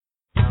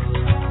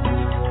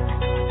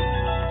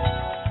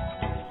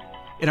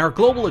In our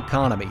global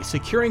economy,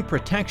 securing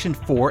protection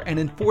for and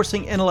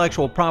enforcing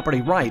intellectual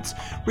property rights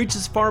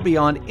reaches far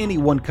beyond any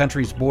one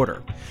country's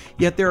border.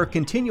 Yet there are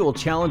continual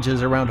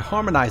challenges around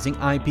harmonizing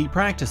IP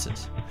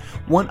practices.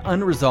 One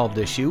unresolved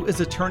issue is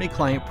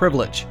attorney-client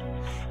privilege.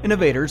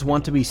 Innovators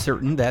want to be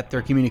certain that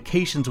their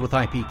communications with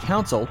IP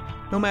counsel,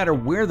 no matter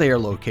where they are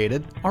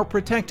located, are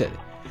protected.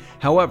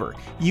 However,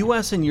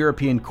 U.S. and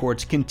European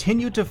courts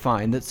continue to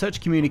find that such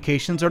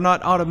communications are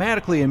not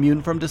automatically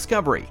immune from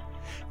discovery.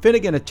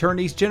 Finnegan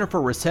attorneys Jennifer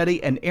Roscetti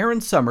and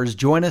Erin Sommers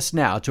join us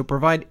now to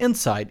provide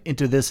insight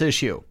into this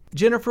issue.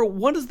 Jennifer,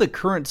 what is the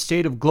current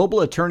state of global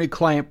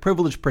attorney-client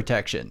privilege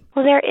protection?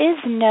 Well, there is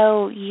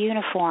no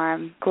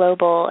uniform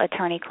global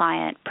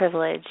attorney-client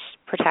privilege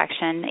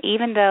protection,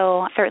 even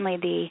though certainly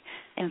the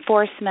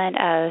enforcement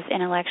of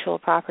intellectual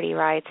property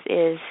rights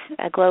is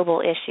a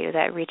global issue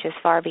that reaches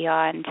far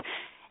beyond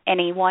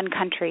any one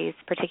country's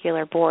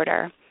particular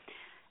border.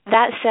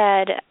 That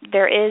said,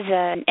 there is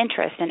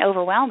an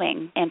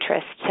overwhelming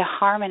interest to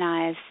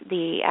harmonize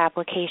the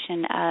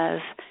application of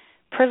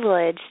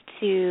privilege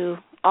to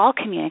all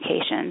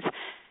communications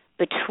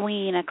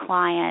between a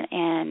client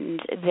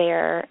and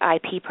their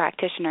IP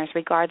practitioners,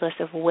 regardless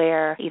of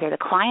where either the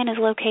client is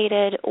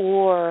located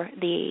or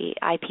the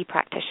IP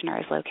practitioner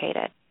is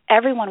located.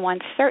 Everyone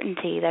wants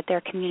certainty that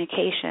their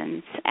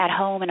communications at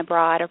home and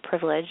abroad are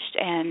privileged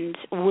and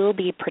will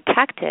be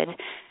protected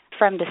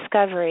from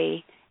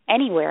discovery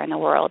anywhere in the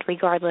world,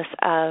 regardless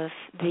of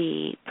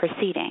the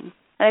proceeding.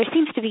 There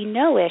seems to be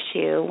no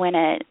issue when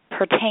it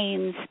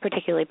pertains,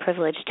 particularly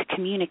privileged, to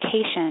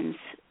communications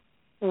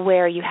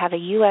where you have a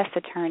U.S.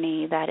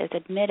 attorney that is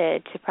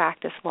admitted to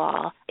practice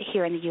law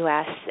here in the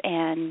U.S.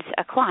 and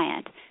a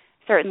client.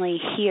 Certainly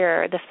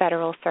here, the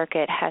Federal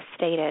Circuit has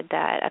stated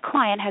that a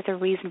client has a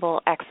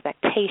reasonable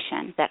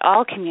expectation that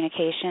all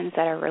communications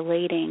that are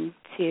relating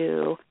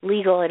to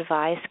legal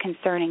advice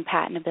concerning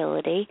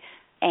patentability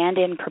and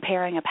in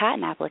preparing a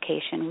patent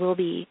application will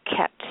be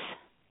kept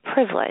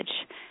privileged.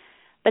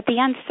 But the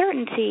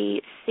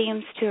uncertainty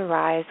seems to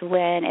arise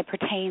when it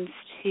pertains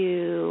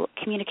to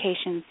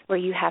communications where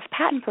you have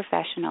patent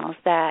professionals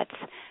that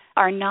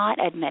are not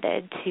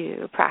admitted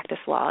to practice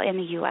law in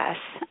the U.S.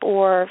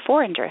 or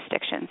foreign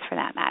jurisdictions for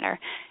that matter.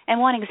 And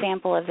one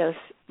example of those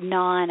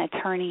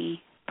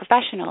non-attorney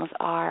professionals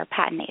are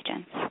patent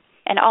agents.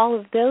 And all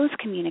of those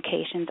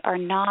communications are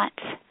not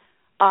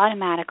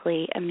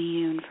automatically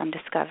immune from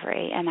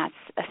discovery, and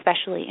that's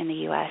especially in the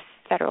U.S.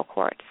 federal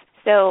courts.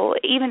 So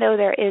even though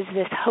there is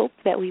this hope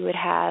that we would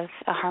have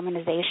a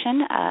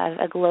harmonization of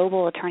a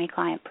global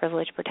attorney-client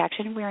privilege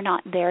protection, we are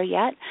not there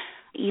yet,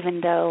 even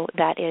though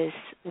that is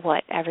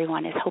what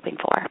everyone is hoping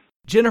for.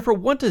 Jennifer,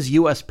 what does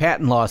U.S.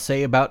 patent law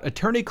say about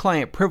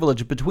attorney-client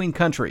privilege between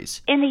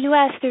countries? In the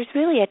U.S., there's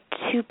really a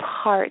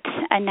two-part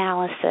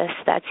analysis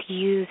that's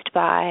used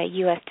by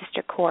U.S.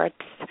 district courts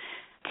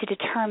to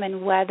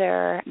determine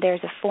whether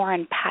there's a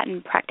foreign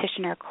patent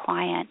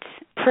practitioner-client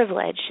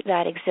privilege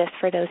that exists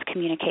for those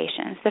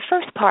communications. The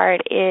first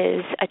part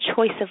is a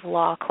choice of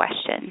law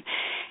question.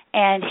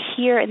 And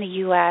here in the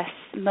U.S.,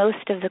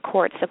 most of the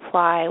courts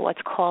apply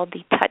what's called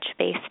the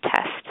touch-based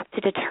test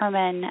to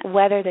determine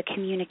whether the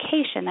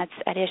communication that's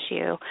at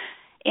issue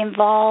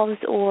involves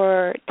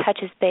or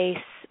touches base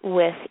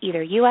with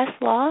either U.S.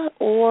 law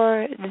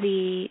or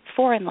the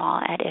foreign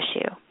law at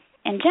issue.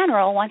 In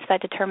general, once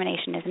that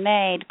determination is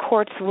made,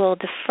 courts will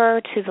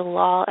defer to the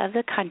law of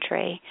the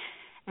country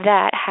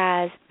that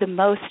has the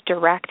most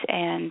direct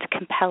and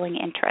compelling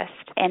interest,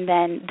 and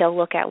then they'll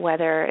look at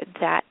whether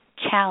that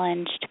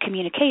challenged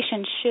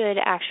communication should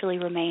actually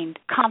remain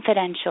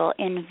confidential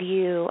in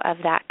view of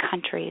that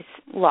country's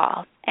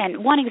law.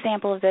 And one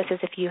example of this is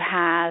if you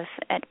have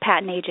a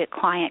patent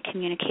agent-client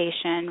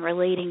communication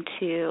relating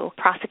to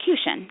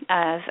prosecution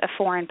of a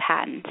foreign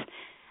patent.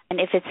 And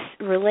if it's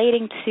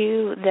relating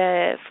to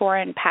the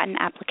foreign patent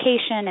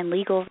application and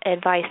legal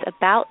advice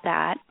about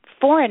that,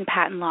 foreign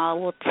patent law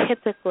will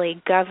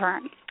typically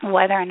govern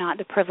whether or not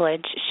the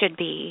privilege should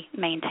be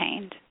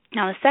maintained.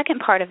 Now, the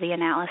second part of the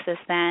analysis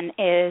then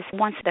is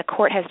once the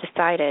court has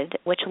decided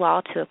which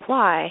law to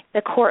apply,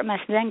 the court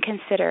must then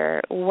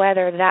consider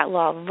whether that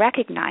law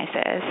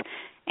recognizes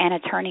an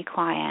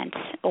attorney-client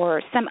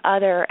or some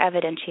other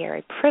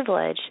evidentiary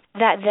privilege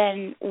that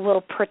then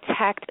will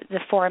protect the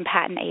foreign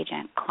patent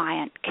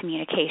agent-client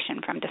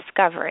communication from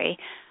discovery.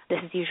 This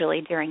is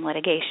usually during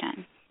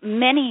litigation.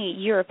 Many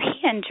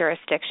European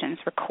jurisdictions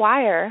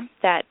require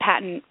that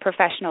patent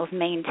professionals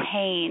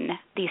maintain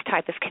these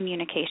type of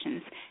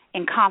communications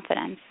in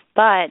confidence,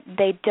 but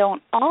they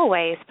don't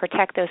always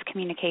protect those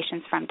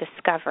communications from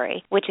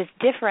discovery, which is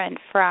different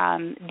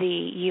from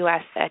the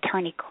U.S.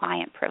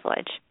 attorney-client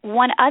privilege.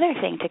 One other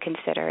thing to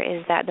consider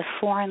is that the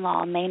foreign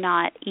law may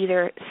not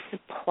either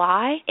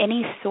supply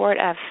any sort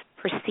of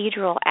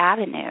procedural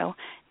avenue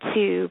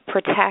to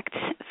protect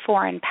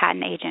foreign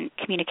patent agent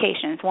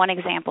communications. One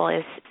example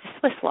is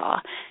Swiss law,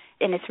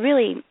 and it's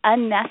really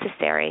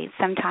unnecessary.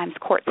 Sometimes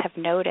courts have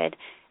noted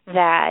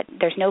that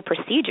there's no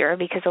procedure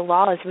because the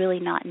law is really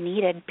not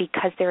needed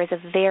because there is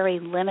a very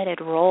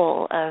limited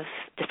role of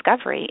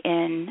discovery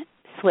in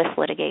Swiss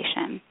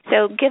litigation.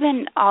 So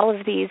given all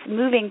of these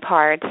moving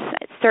parts,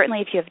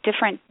 certainly if you have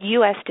different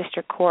U.S.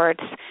 district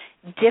courts,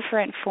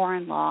 different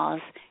foreign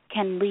laws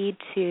can lead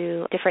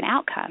to different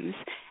outcomes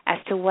as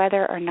to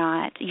whether or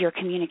not your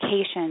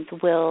communications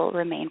will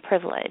remain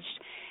privileged.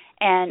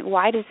 And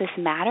why does this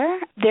matter?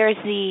 There's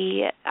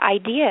the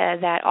idea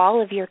that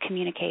all of your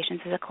communications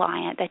as a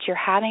client that you're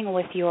having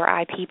with your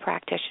IP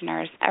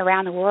practitioners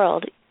around the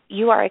world,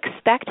 you are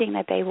expecting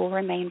that they will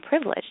remain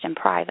privileged and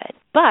private.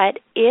 But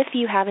if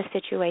you have a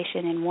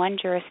situation in one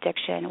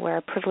jurisdiction where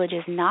a privilege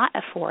is not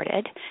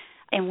afforded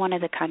in one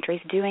of the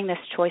countries doing this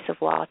choice of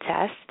law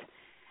test,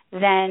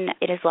 then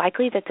it is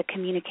likely that the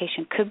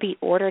communication could be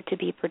ordered to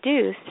be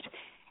produced.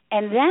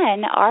 And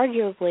then,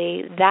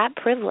 arguably, that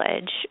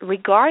privilege,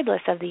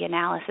 regardless of the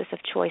analysis of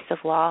choice of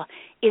law,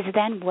 is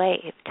then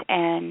waived,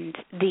 and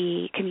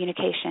the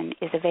communication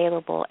is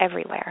available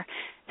everywhere.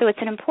 So it's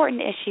an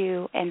important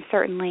issue and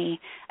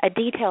certainly a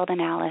detailed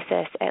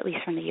analysis, at least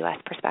from the U.S.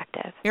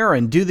 perspective.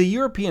 Erin, do the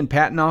European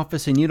Patent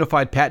Office and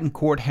Unified Patent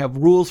Court have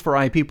rules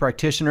for IP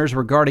practitioners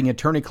regarding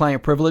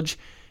attorney-client privilege?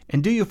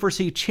 And do you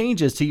foresee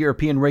changes to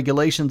European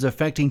regulations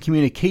affecting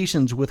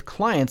communications with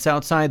clients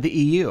outside the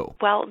EU?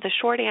 Well, the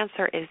short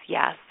answer is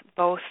yes.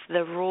 Both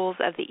the rules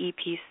of the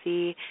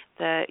EPC,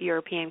 the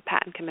European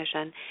Patent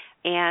Commission,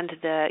 and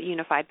the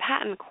Unified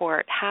Patent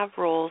Court have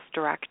rules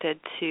directed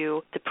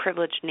to the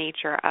privileged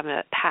nature of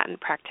a patent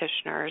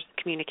practitioner's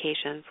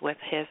communications with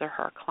his or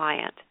her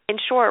client. In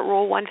short,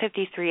 Rule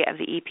 153 of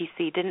the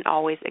EPC didn't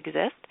always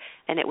exist,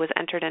 and it was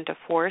entered into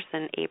force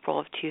in April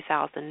of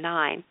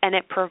 2009. And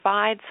it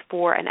provides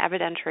for an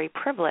evidentiary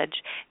privilege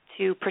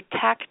to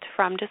protect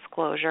from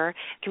disclosure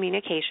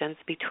communications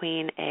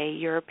between a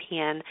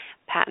European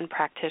patent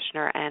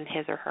practitioner and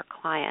his or her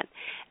client.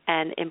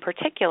 And in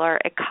particular,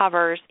 it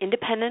covers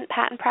independent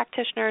patent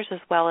practitioners as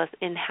well as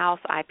in-house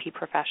IP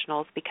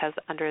professionals, because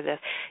under the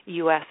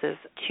U.S.'s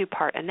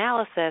two-part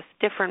analysis,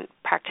 different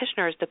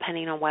practitioners,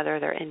 depending on whether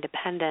they're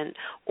independent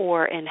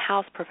or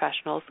in-house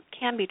professionals,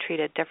 can be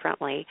treated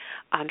differently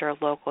under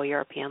local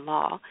European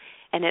law.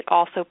 And it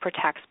also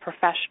protects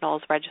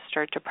professionals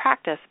registered to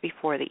practice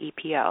before the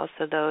EPO,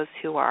 so those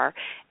who are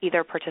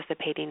either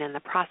participating in the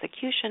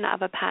prosecution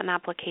of a patent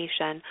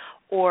application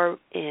or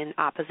in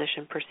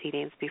opposition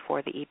proceedings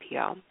before the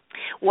EPO.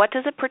 What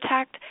does it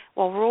protect?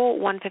 Well, Rule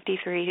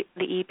 153,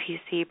 the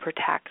EPC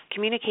protects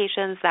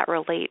communications that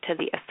relate to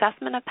the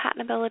assessment of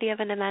patentability of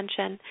an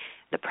invention,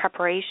 the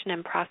preparation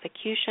and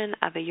prosecution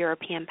of a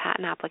European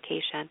patent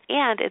application,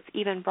 and it's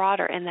even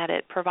broader in that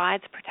it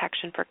provides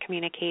protection for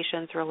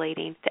communications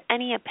relating to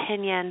any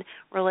opinion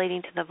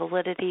relating to the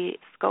validity,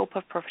 scope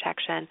of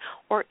protection,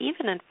 or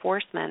even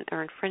enforcement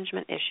or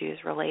infringement issues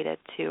related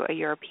to a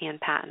European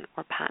patent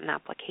or patent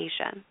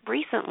application.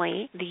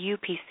 Recently, the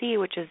UPC,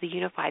 which is the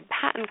Unified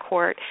Patent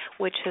Court,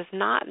 which has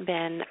not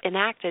been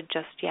enacted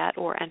just yet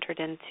or entered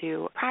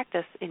into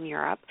practice in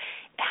Europe,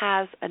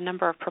 has a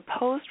number of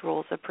proposed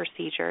rules of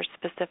procedure,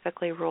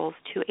 specifically Rules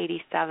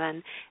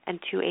 287 and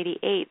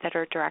 288, that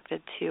are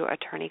directed to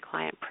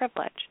attorney-client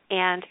privilege.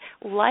 And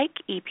like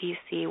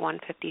EPC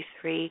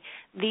 153,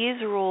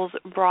 these rules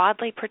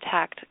broadly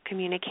protect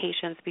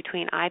communications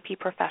between IP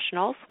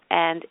professionals,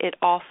 and it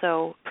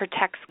also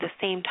protects the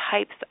same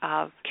types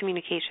of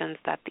communications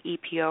that the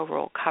EPO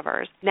rule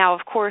covers. Now,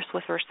 of course,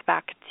 with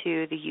respect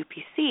to the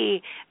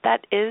UPC,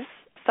 that is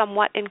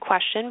somewhat in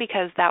question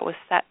because that was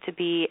set to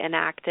be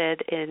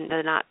enacted in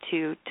the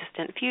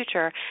not-too-distant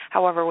future.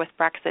 However, with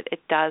Brexit, it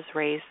does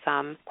raise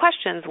some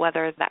questions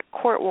whether that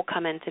court will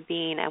come into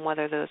being and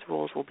whether those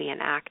rules will be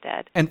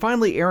enacted. And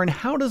finally, Erin,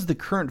 how does the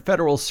current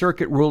Federal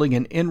Circuit ruling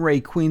in In re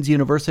Queen's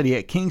University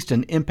at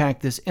Kingston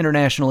impact this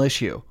international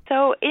issue?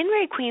 So In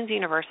re Queen's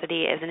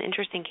University is an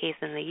interesting case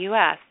in the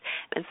U.S.,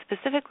 and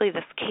specifically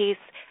this case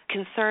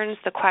concerns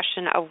the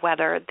question of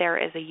whether there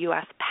is a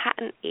U.S.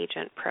 patent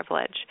agent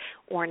privilege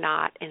or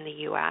not in the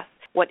U.S.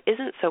 What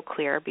isn't so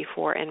clear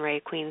before In re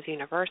Queen's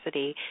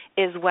University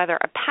is whether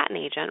a patent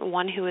agent,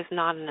 one who is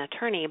not an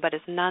attorney but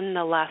is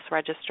nonetheless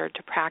registered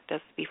to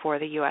practice before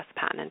the U.S.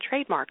 Patent and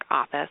Trademark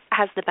Office,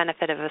 has the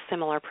benefit of a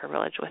similar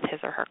privilege with his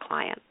or her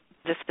client.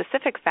 The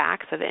specific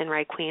facts of In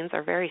re Queen's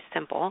are very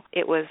simple.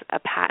 It was a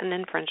patent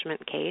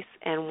infringement case,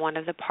 and one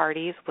of the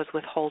parties was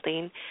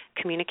withholding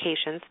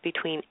communications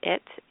between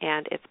it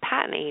and its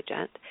patent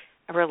agent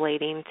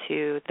relating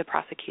to the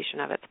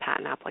prosecution of its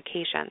patent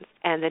applications.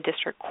 And the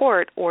district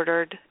court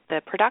ordered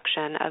the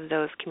production of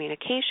those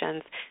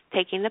communications,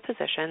 taking the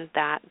position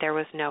that there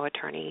was no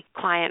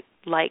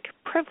attorney-client-like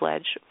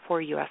privilege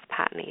for U.S.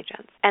 patent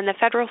agents. And the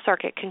Federal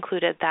Circuit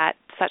concluded that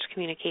such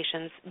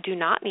communications do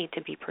not need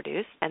to be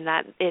produced and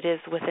that it is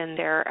within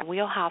their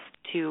wheelhouse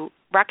to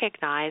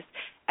recognize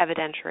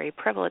evidentiary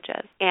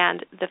privileges.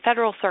 And the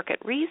Federal Circuit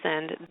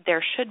reasoned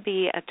there should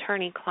be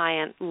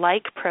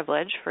attorney-client-like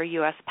privilege for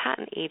U.S.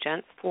 patent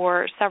agents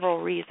for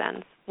several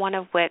reasons, one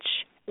of which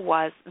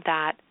was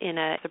that in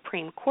a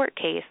Supreme Court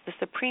case, the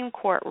Supreme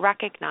Court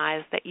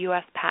recognized that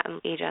U.S.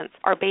 patent agents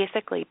are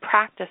basically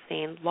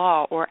practicing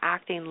law or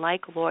acting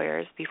like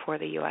lawyers before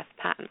the U.S.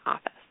 Patent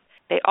Office.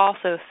 They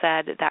also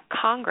said that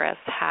Congress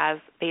has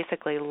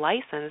basically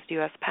licensed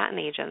U.S. patent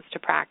agents to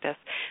practice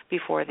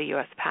before the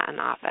U.S. Patent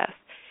Office.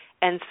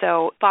 And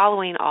so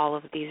following all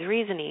of these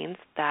reasonings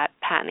that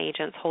patent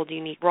agents hold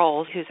unique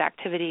roles whose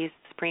activities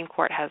the Supreme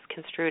Court has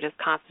construed as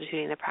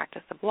constituting the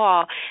practice of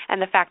law,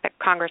 and the fact that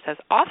Congress has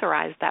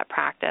authorized that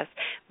practice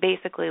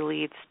basically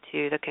leads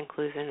to the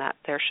conclusion that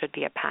there should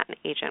be a patent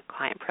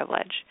agent-client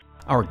privilege.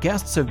 Our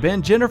guests have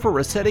been Jennifer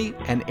Roscetti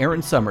and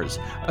Erin Sommers,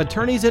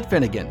 attorneys at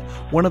Finnegan,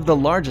 one of the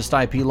largest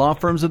IP law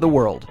firms in the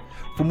world.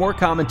 For more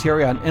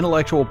commentary on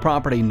intellectual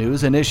property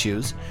news and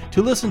issues,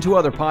 to listen to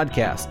other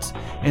podcasts,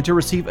 and to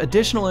receive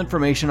additional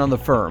information on the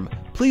firm,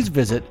 please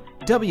visit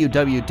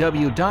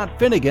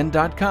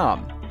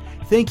www.finnegan.com.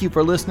 Thank you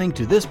for listening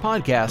to this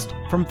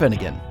podcast from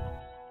Finnegan.